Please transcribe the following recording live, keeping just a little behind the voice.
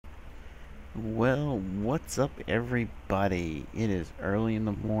Well, what's up, everybody? It is early in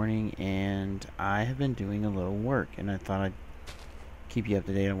the morning, and I have been doing a little work, and I thought I'd keep you up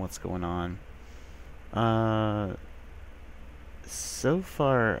to date on what's going on. Uh, so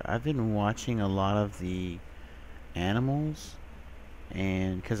far, I've been watching a lot of the animals,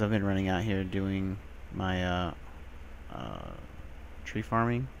 and because I've been running out here doing my uh, tree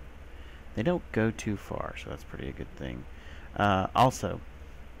farming, they don't go too far, so that's pretty a good thing. Also,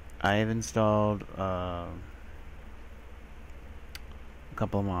 I have installed a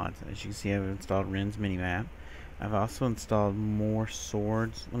couple of mods. As you can see, I've installed Ren's minimap. I've also installed more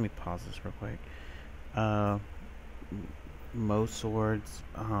swords. Let me pause this real quick. Uh, most swords.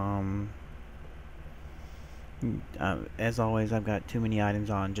 As always, I've got too many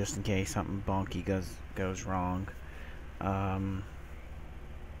items on just in case something bonky goes wrong.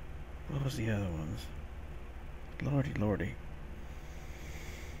 What was the other ones? Lordy, lordy.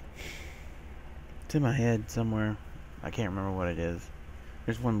 It's in my head somewhere. I can't remember what it is.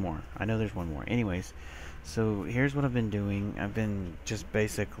 There's one more. I know there's one more. Anyways, so here's what I've been doing. I've been just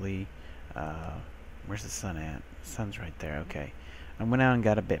basically, where's the sun at? The sun's right there. Okay. I went out and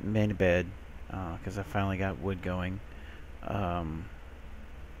got made a bed, because I finally got wood going. I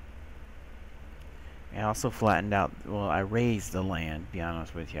also flattened out. Well, I raised the land. To be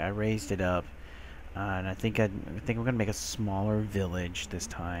honest with you, I raised it up, and I think we're gonna make a smaller village this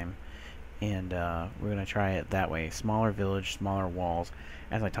time. And we're gonna try it that way. Smaller village, smaller walls.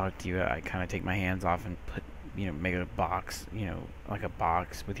 As I talk to you, I kind of take my hands off and make a box, like a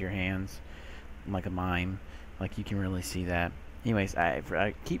box with your hands, like a mime. Like you can really see that. Anyways,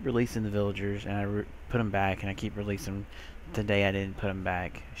 I keep releasing the villagers, and I put them back, and I keep releasing them. Today I didn't put them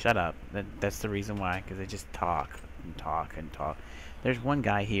back. Shut up. That's the reason why, because they just talk and talk and talk. There's one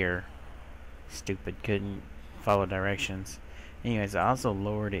guy here, stupid, couldn't follow directions. Anyways, I also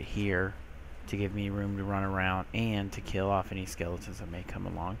lowered it here to give me room to run around and to kill off any skeletons that may come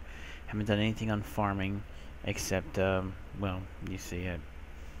along. Haven't done anything on farming except, well, you see it.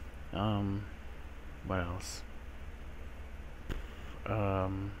 What else?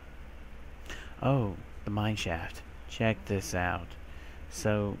 Oh, the mine shaft. Check this out.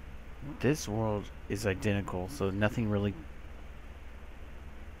 So, this world is identical, so nothing really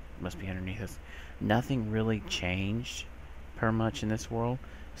must be underneath us. Nothing really changed per much in this world.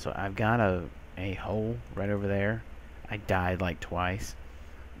 So I've got a hole right over there. I died like twice,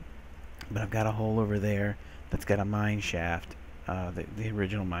 but I've got a hole over there that's got a mine shaft, the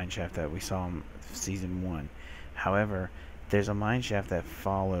original mine shaft that we saw in season 1. However, there's a mine shaft that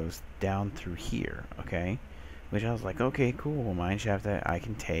follows down through here, okay? Which I was like, okay, cool, mine shaft that I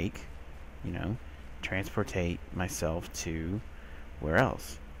can take, transportate myself to where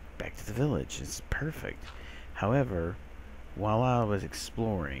else? Back to the village. It's perfect. However, while I was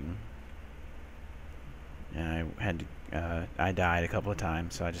exploring, and I died a couple of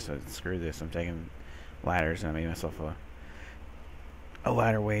times, so I just said, screw this, I'm taking ladders, and I made myself a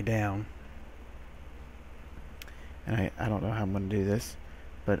ladder way down. And I don't know how I'm going to do this,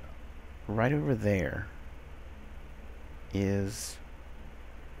 but right over there is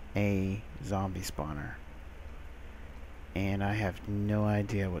a zombie spawner. And I have no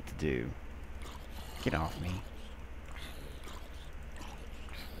idea what to do. Get off me.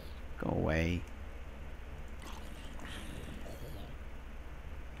 Go away.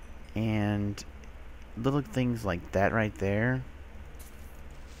 And little things like that right there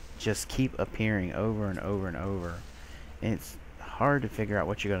just keep appearing over and over and over. And it's hard to figure out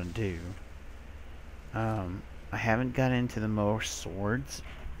what you're going to do. I haven't got into the more swords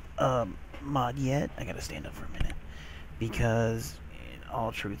mod yet. I gotta stand up for a minute. Because, in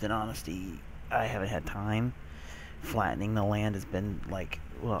all truth and honesty, I haven't had time. Flattening the land has been like,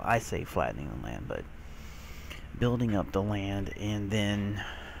 well, I say flattening the land, but building up the land and then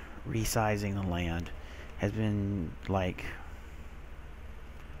resizing the land has been like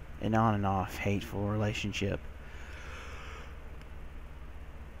an on and off hateful relationship.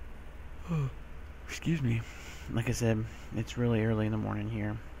 Excuse me. Like I said, it's really early in the morning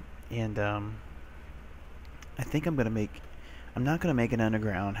here, and I think I'm not gonna make an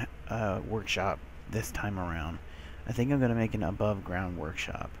underground workshop this time around. I think I'm gonna make an above ground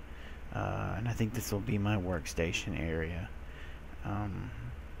workshop, and I think this will be my workstation area.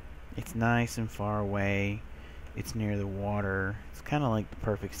 It's nice and far away. It's near the water. It's kind of like the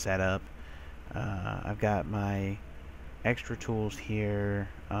perfect setup. I've got my extra tools here.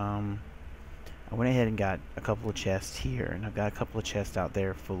 I went ahead and got a couple of chests here, and I've got a couple of chests out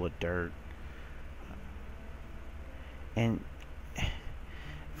there full of dirt. And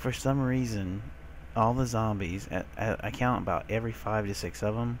for some reason, all the zombies, I count about every 5 to 6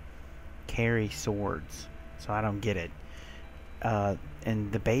 of them, carry swords, so I don't get it.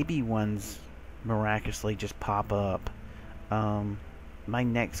 And the baby ones miraculously just pop up. My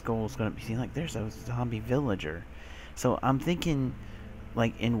next goal is going to be, like, there's a zombie villager. So I'm thinking,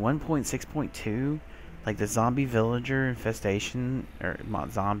 like, in 1.6.2, like, the zombie villager infestation, or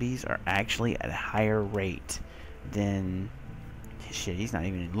zombies, are actually at a higher rate than... Shit, he's not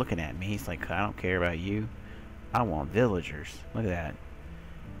even looking at me. He's like, I don't care about you. I want villagers. Look at that.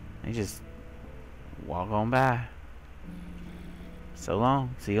 They just walk on by. So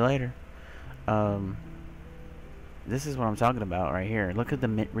long. See you later. This is what I'm talking about right here. Look at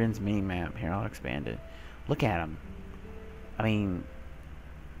the Rin's mini map. Here, I'll expand it. Look at them. I mean,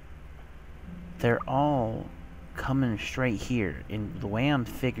 they're all coming straight here. And the way I'm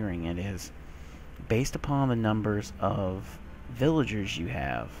figuring it is, based upon the numbers of villagers you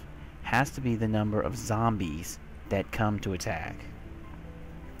have, has to be the number of zombies that come to attack.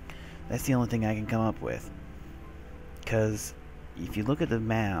 That's the only thing I can come up with. Because if you look at the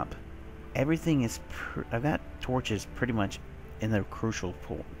map, everything is... I've got torches pretty much in the crucial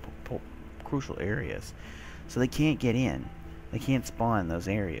areas. So they can't get in. They can't spawn in those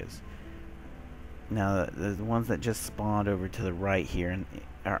areas. Now, the ones that just spawned over to the right here and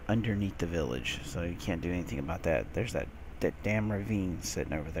are underneath the village. So you can't do anything about that. There's that damn ravine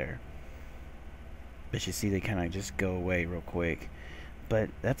sitting over there. But you see, they kind of just go away real quick. But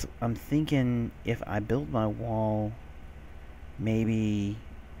that's... I'm thinking if I build my wall... Maybe,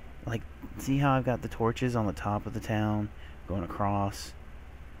 like, see how I've got the torches on the top of the town going across,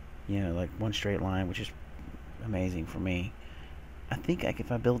 you know, like one straight line, which is amazing for me. I think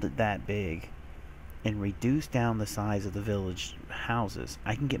if I build it that big and reduce down the size of the village houses,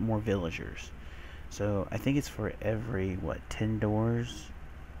 I can get more villagers. So I think it's for every, what, 10 doors?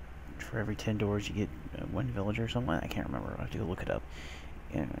 For every 10 doors you get one villager or something. I can't remember. I have to go look it up.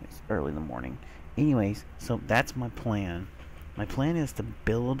 It's early in the morning. Anyways, so that's my plan. My plan is to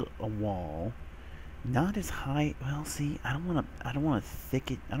build a wall, not as high. Well, see, I don't want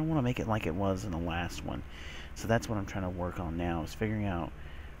to make it like it was in the last one. So that's what I'm trying to work on now, is figuring out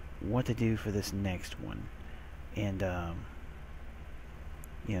what to do for this next one, and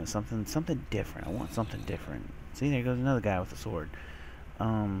you know, something different. I want something different. See, there goes another guy with a sword.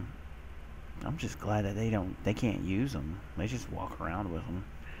 I'm just glad that they can't use them. They just walk around with them.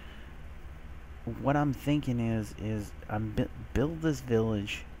 What I'm thinking is build this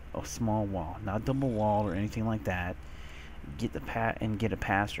village a small wall, not double wall or anything like that. Get get a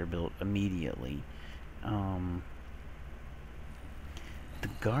pasture built immediately. The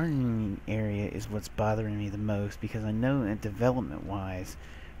gardening area is what's bothering me the most, because I know that development wise,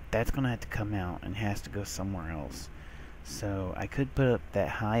 that's gonna have to come out and has to go somewhere else. So I could put up that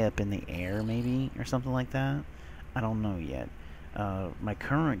high up in the air maybe, or something like that. I don't know yet. My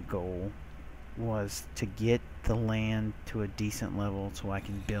current goal was to get the land to a decent level so I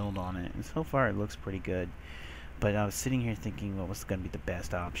can build on it, and so far it looks pretty good. But I was sitting here thinking, what was going to be the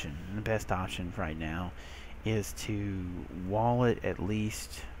best option, and the best option right now is to wall it at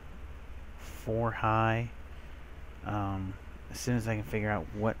least 4 high. As soon as I can figure out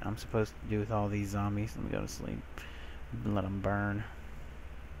what I'm supposed to do with all these zombies, let me go to sleep, let them burn.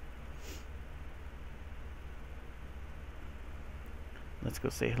 Let's go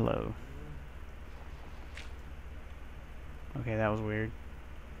say hello. Okay, that was weird.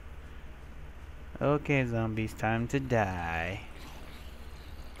 Okay, zombies, time to die.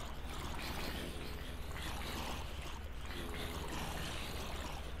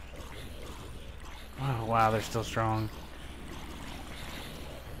 Oh, wow, they're still strong.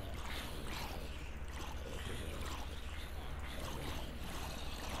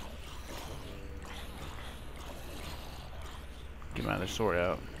 Get my other sword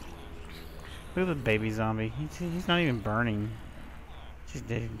out. Look at the baby zombie. He's not even burning. Just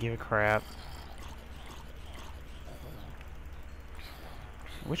didn't give a crap.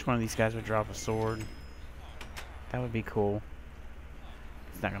 Which one of these guys would drop a sword? That would be cool.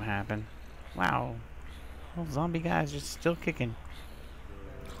 It's not gonna happen. Wow. Well, zombie guys just still kicking.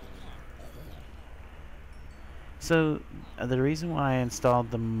 So the reason why I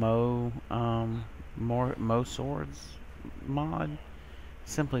installed the Mow swords mod,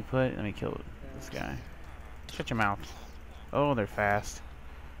 simply put, let me kill this guy. Shut your mouth. Oh, they're fast.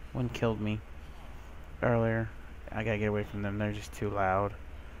 One killed me earlier. I gotta get away from them. They're just too loud.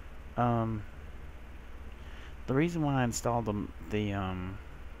 The reason why I installed the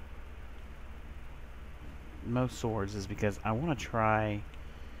Mow swords is because I want to try.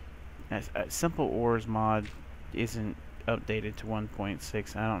 A simple ores mod isn't updated to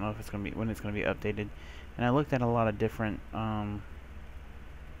 1.6. I don't know if it's gonna be when it's gonna be updated. And I looked at a lot of different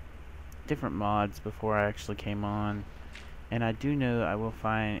different mods before I actually came on, and I do know I will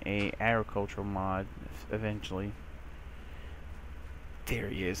find a agricultural mod eventually. There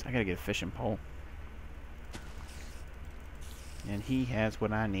he is. I gotta get a fishing pole. And he has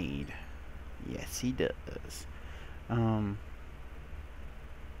what I need. Yes, he does.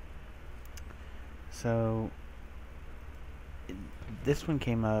 So this one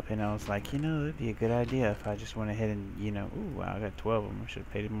came up, and I was like, you know, it'd be a good idea if I just went ahead and, you know, ooh, wow, I got 12 of them. I should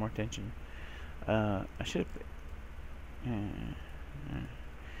have paid more attention. I should have.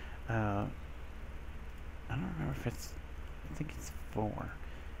 I don't remember if it's. I think it's 4.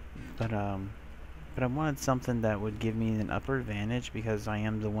 But I wanted something that would give me an upper advantage because I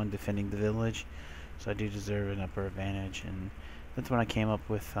am the one defending the village, so I do deserve an upper advantage, and that's when I came up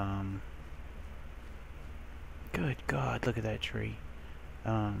with. Good God, look at that tree.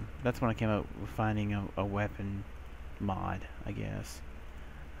 That's when I came up with finding a weapon mod, I guess.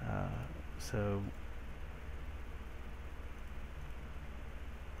 So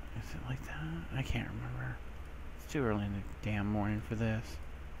is it like that? I can't remember. It's too early in the damn morning for this.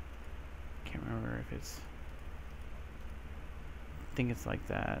 Can't remember if it's. I think it's like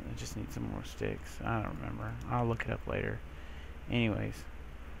that. I just need some more sticks. I don't remember. I'll look it up later. Anyways,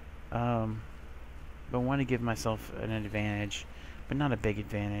 but I want to give myself an advantage, but not a big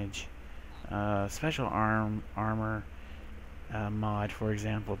advantage. Special armor mod, for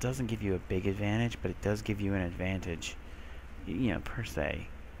example, doesn't give you a big advantage, but it does give you an advantage, you know, per se.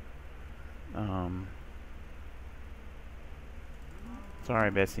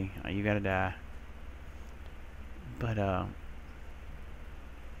 Sorry, Bessie, you gotta die. But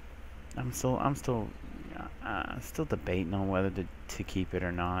I'm still debating on whether to keep it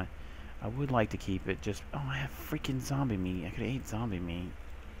or not. I would like to keep it. Just I have freaking zombie meat. I could have ate zombie meat.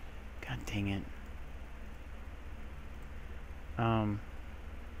 God dang it. I'm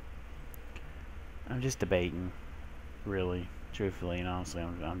just debating, really, truthfully and honestly.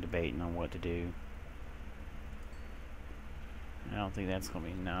 I'm debating on what to do. I don't think that's gonna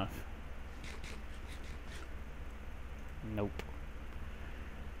be enough. Nope.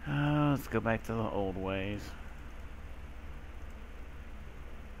 Let's go back to the old ways.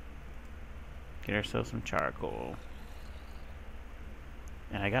 Get ourselves some charcoal.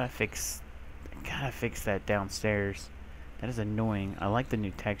 And I gotta fix that downstairs. That is annoying. I like the new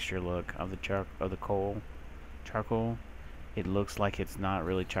texture look of the charcoal. It looks like it's not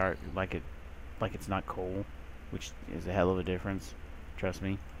really like it's not coal, which is a hell of a difference. Trust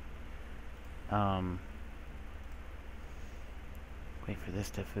me. Wait for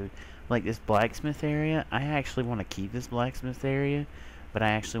this to food. Like this blacksmith area, I actually want to keep this blacksmith area, but I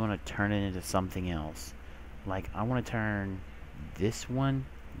actually want to turn it into something else. Like I want to turn this one,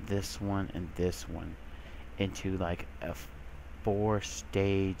 and this one into like a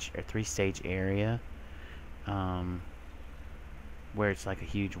 4-stage or 3-stage area, where it's like a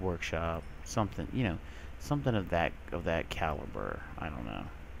huge workshop, something, you know, something of that caliber. I don't know.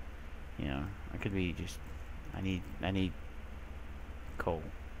 You know, I could be just. I need coal.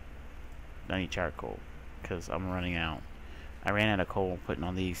 I need charcoal because I'm running out. I ran out of coal putting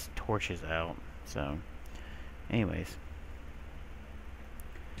all these torches out. So, anyways,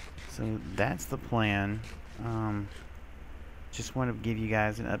 so that's the plan. Just want to give you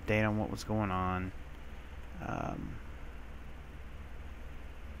guys an update on what was going on.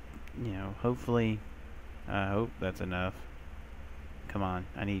 You know, hopefully, I hope that's enough. Come on,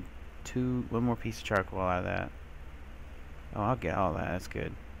 I need one more piece of charcoal out of that. Oh, I'll get all that. That's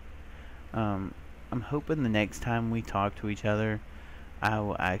good. I'm hoping the next time we talk to each other, I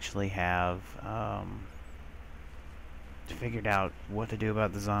will actually have figured out what to do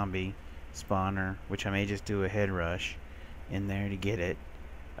about the zombie spawner, which I may just do a head rush in there to get it.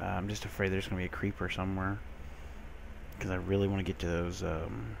 I'm just afraid there's going to be a creeper somewhere, because I really want to get to those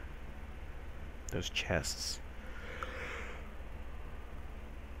chests.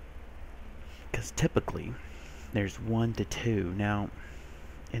 Because typically there's 1 to 2. Now,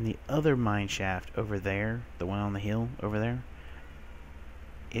 in the other mine shaft over there, the one on the hill over there,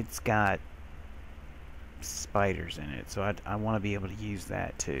 it's got spiders in it, so I want to be able to use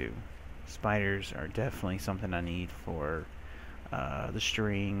that too. Spiders are definitely something I need for the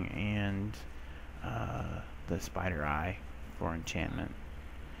string and the spider eye for enchantment.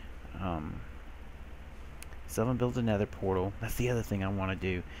 So I'm going to build a nether portal. That's the other thing I want to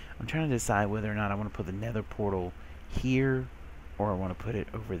do. I'm trying to decide whether or not I want to put the nether portal here, or I want to put it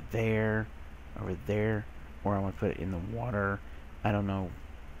over there, or I want to put it in the water. I don't know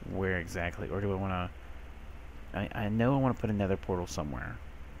where exactly, or do I want to... I know I want to put a nether portal somewhere,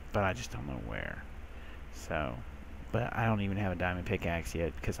 but I just don't know where. So, But I don't even have a diamond pickaxe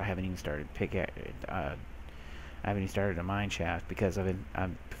yet because I haven't even started I haven't even started a mine shaft because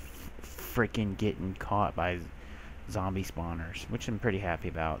I'm freaking getting caught by zombie spawners, which I'm pretty happy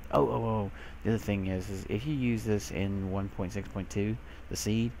about. Oh. The other thing is if you use this in 1.6.2, the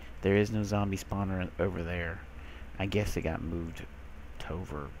seed, there is no zombie spawner over there. I guess it got moved to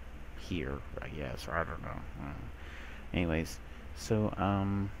over here, I guess, or I don't know. Anyways, so,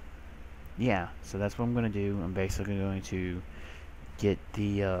 yeah, so that's what I'm going to do. I'm basically going to get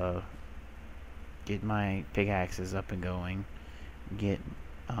the, get my pickaxes up and going, get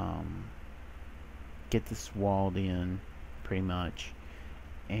this walled in, pretty much,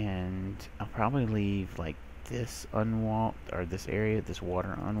 and I'll probably leave, like, this unwalled, or this area, this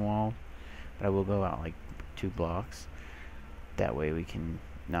water unwalled, but I will go out, like, 2 blocks. That way we can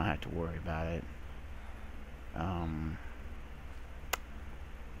not have to worry about it.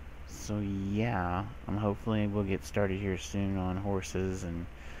 So yeah, hopefully we'll get started here soon on horses and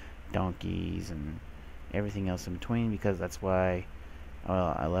donkeys and everything else in between, because that's why,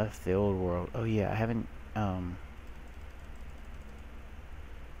 well, I left the old world. Oh yeah, I haven't,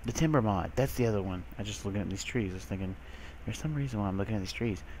 the timber mod, that's the other one. I just looking at these trees, I was thinking, there's some reason why I'm looking at these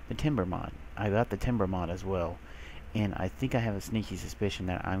trees. The timber mod, I got the timber mod as well, and I think I have a sneaky suspicion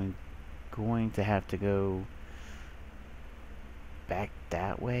that I'm going to have to go back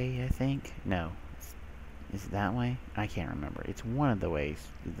that way, I think. No. Is it that way? I can't remember. It's one of the ways.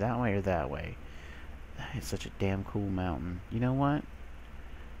 That way or that way. It's such a damn cool mountain. You know what?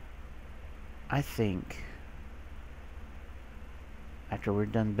 I think after we're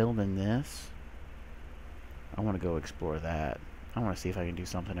done building this, I want to go explore that. I want to see if I can do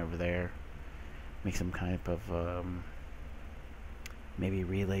something over there. Make some kind of, maybe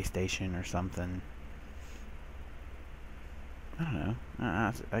relay station or something. I don't know.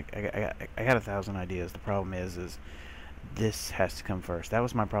 I got 1,000 ideas. The problem is this has to come first. That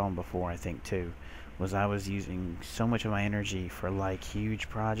was my problem before, I think, too. Was I was using so much of my energy for, like, huge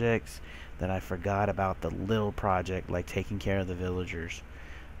projects that I forgot about the little project, like taking care of the villagers.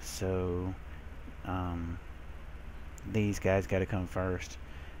 So, these guys got to come first,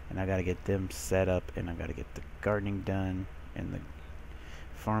 and I got to get them set up, and I got to get the gardening done and the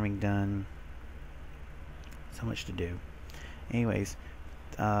farming done. So much to do. Anyways,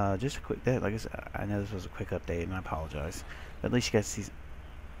 just a quick, like I said, I know this was a quick update, and I apologize, but at least you guys see,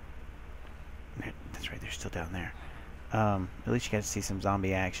 that's right, they're still down there. At least you got to see some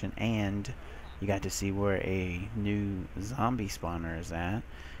zombie action, and you got to see where a new zombie spawner is at.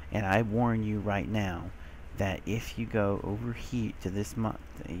 And I warn you right now that if you go over here to this,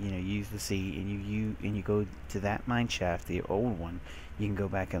 use the seed, and you go to that mine shaft, the old one, you can go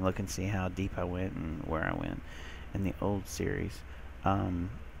back and look and see how deep I went and where I went in the old series.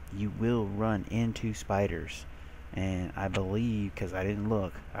 You will run into spiders, and I believe, because I didn't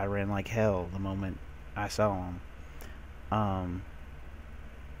look, I ran like hell the moment I saw them.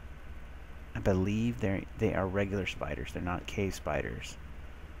 I believe they are regular spiders. They're not cave spiders,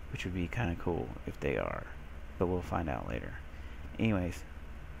 which would be kind of cool if they are, but we'll find out later. Anyways,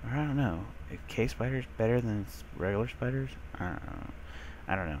 I don't know. If cave spiders better than regular spiders? I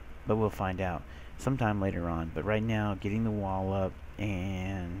don't know, but we'll find out sometime later on. But right now, getting the wall up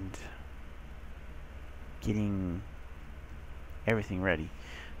and getting everything ready.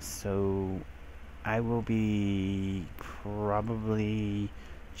 So I will be probably,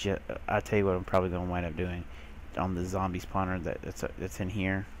 I'll tell you what I'm probably going to wind up doing on the zombie spawner that's in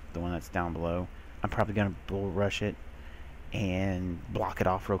here, the one that's down below. I'm probably going to bull rush it and block it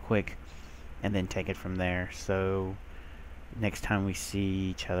off real quick, and then take it from there. So next time we see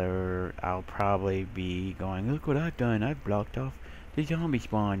each other, I'll probably be going, look what I've done, I've blocked off the zombie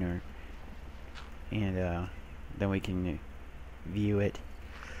spawner, and then we can view it.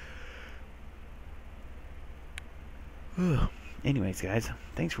 Anyways, guys,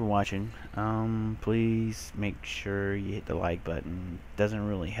 thanks for watching. Please make sure you hit the like button. Doesn't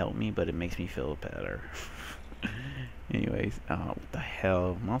really help me, but it makes me feel better. Anyways, oh, what the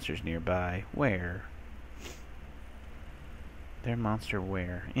hell? Monsters nearby. Where? Their monster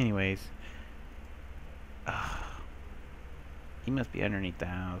where? Anyways. He must be underneath the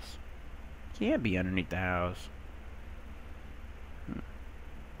house. He can't be underneath the house.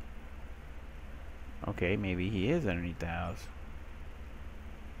 Okay, maybe he is underneath the house.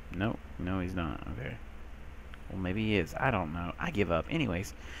 Nope, no he's not. Okay. Well, maybe he is. I don't know. I give up.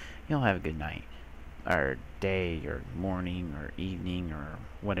 Anyways, y'all have a good night. Or day, or morning, or evening, or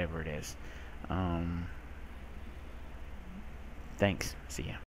whatever it is. Thanks. See ya.